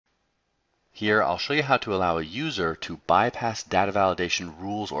Here, I'll show you how to allow a user to bypass data validation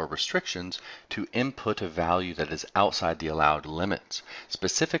rules or restrictions to input a value that is outside the allowed limits.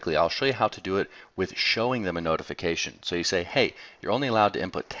 Specifically, I'll show you how to do it with showing them a notification. So you say, hey, you're only allowed to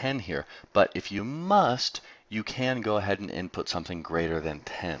input 10 here, but if you must, you can go ahead and input something greater than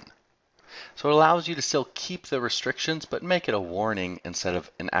 10. So it allows you to still keep the restrictions, but make it a warning instead of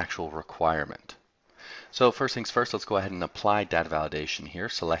an actual requirement. So first things first, let's go ahead and apply data validation here.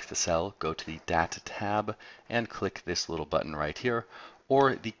 Select the cell, go to the Data tab, and click this little button right here,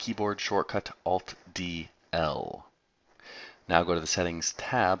 or the keyboard shortcut Alt-D-L. Now go to the Settings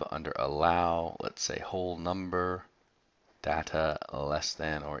tab under Allow, let's say whole number, data less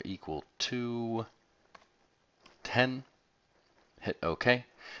than or equal to 10. Hit OK.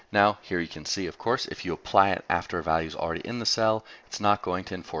 Now here you can see, of course, if you apply it after a value is already in the cell, it's not going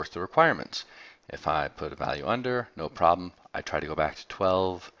to enforce the requirements. If I put a value under, no problem. I try to go back to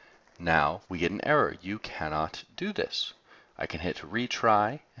 12. Now we get an error. You cannot do this. I can hit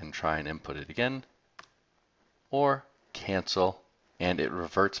retry and try and input it again, or cancel, and it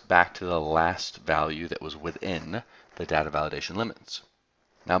reverts back to the last value that was within the data validation limits.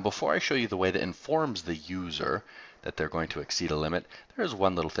 Now before I show you the way that informs the user that they're going to exceed a limit, there's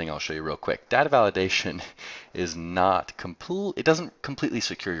one little thing I'll show you real quick. Data validation is not complete, it doesn't completely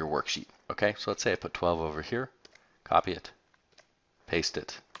secure your worksheet. Okay, so let's say I put 12 over here, copy it, paste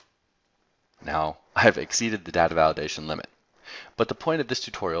it. Now I've exceeded the data validation limit. But the point of this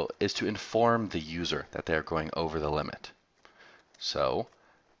tutorial is to inform the user that they're going over the limit. So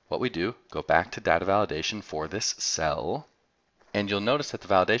what we do, go back to data validation for this cell, and you'll notice that the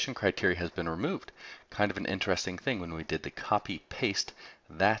validation criteria has been removed. Kind of an interesting thing, when we did the copy paste,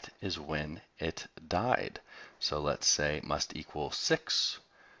 that is when it died. So let's say must equal 6.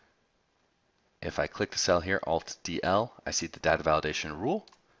 If I click the cell here, Alt-DL, I see the data validation rule.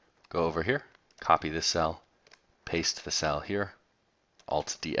 Go over here, copy this cell, paste the cell here,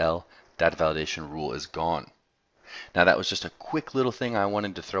 Alt-DL, data validation rule is gone. Now that was just a quick little thing I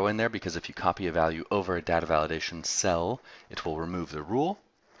wanted to throw in there, because if you copy a value over a data validation cell, it will remove the rule.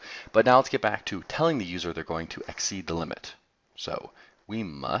 But now let's get back to telling the user they're going to exceed the limit. So we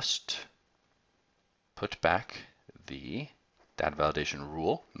must put back the data validation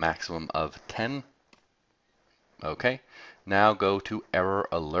rule, maximum of 10. Okay, now go to error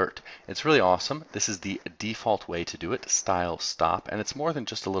alert. It's really awesome. This is the default way to do it, style stop, and it's more than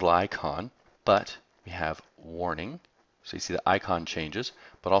just a little icon, but we have warning. So you see the icon changes,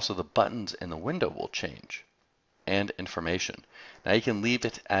 but also the buttons in the window will change, and information. Now you can leave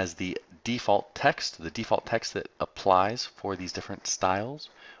it as the default text that applies for these different styles,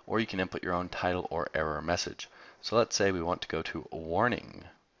 or you can input your own title or error message. So let's say we want to go to warning.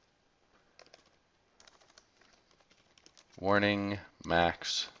 Warning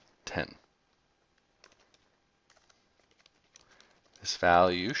max 10. This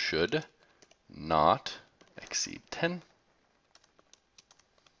value should not exceed 10.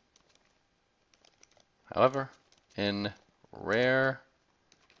 However, in rare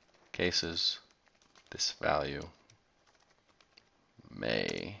cases, this value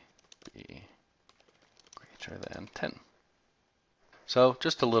may be greater than 10. So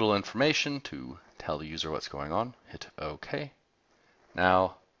just a little information to tell the user what's going on. Hit OK.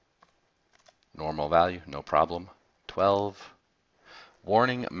 Now, normal value, no problem, 12.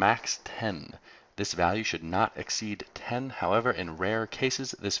 Warning max 10. This value should not exceed 10. However, in rare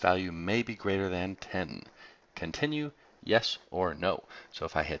cases, this value may be greater than 10. Continue, yes or no. So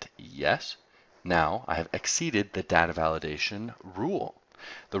if I hit yes, now I have exceeded the data validation rule.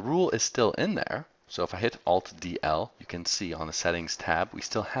 The rule is still in there. So if I hit Alt-DL, you can see on the Settings tab, we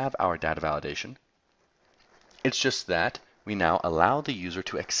still have our data validation. It's just that we now allow the user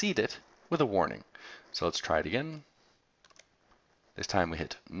to exceed it with a warning. So let's try it again. This time we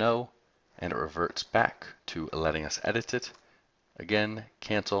hit no, and it reverts back to letting us edit it. Again,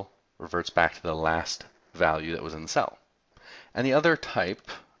 cancel, reverts back to the last value that was in the cell. And the other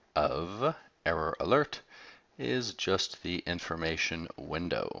type of error alert is just the information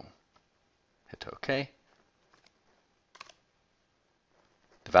window. Hit OK.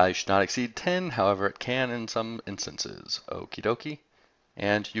 The value should not exceed 10, however it can in some instances. Okie dokie.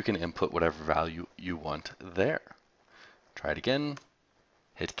 And you can input whatever value you want there. Try it again,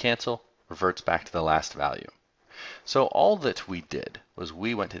 hit cancel, reverts back to the last value. So all that we did was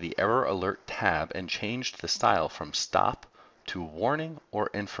we went to the error alert tab and changed the style from stop to warning or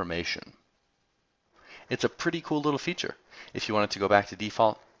information. It's a pretty cool little feature. If you want it to go back to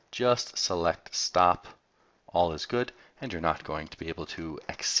default, just select stop, all is good, and you're not going to be able to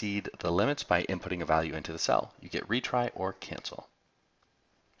exceed the limits by inputting a value into the cell. You get retry or cancel.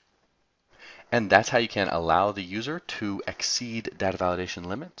 And that's how you can allow the user to exceed data validation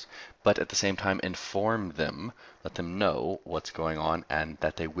limits, but at the same time inform them, let them know what's going on and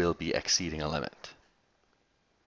that they will be exceeding a limit.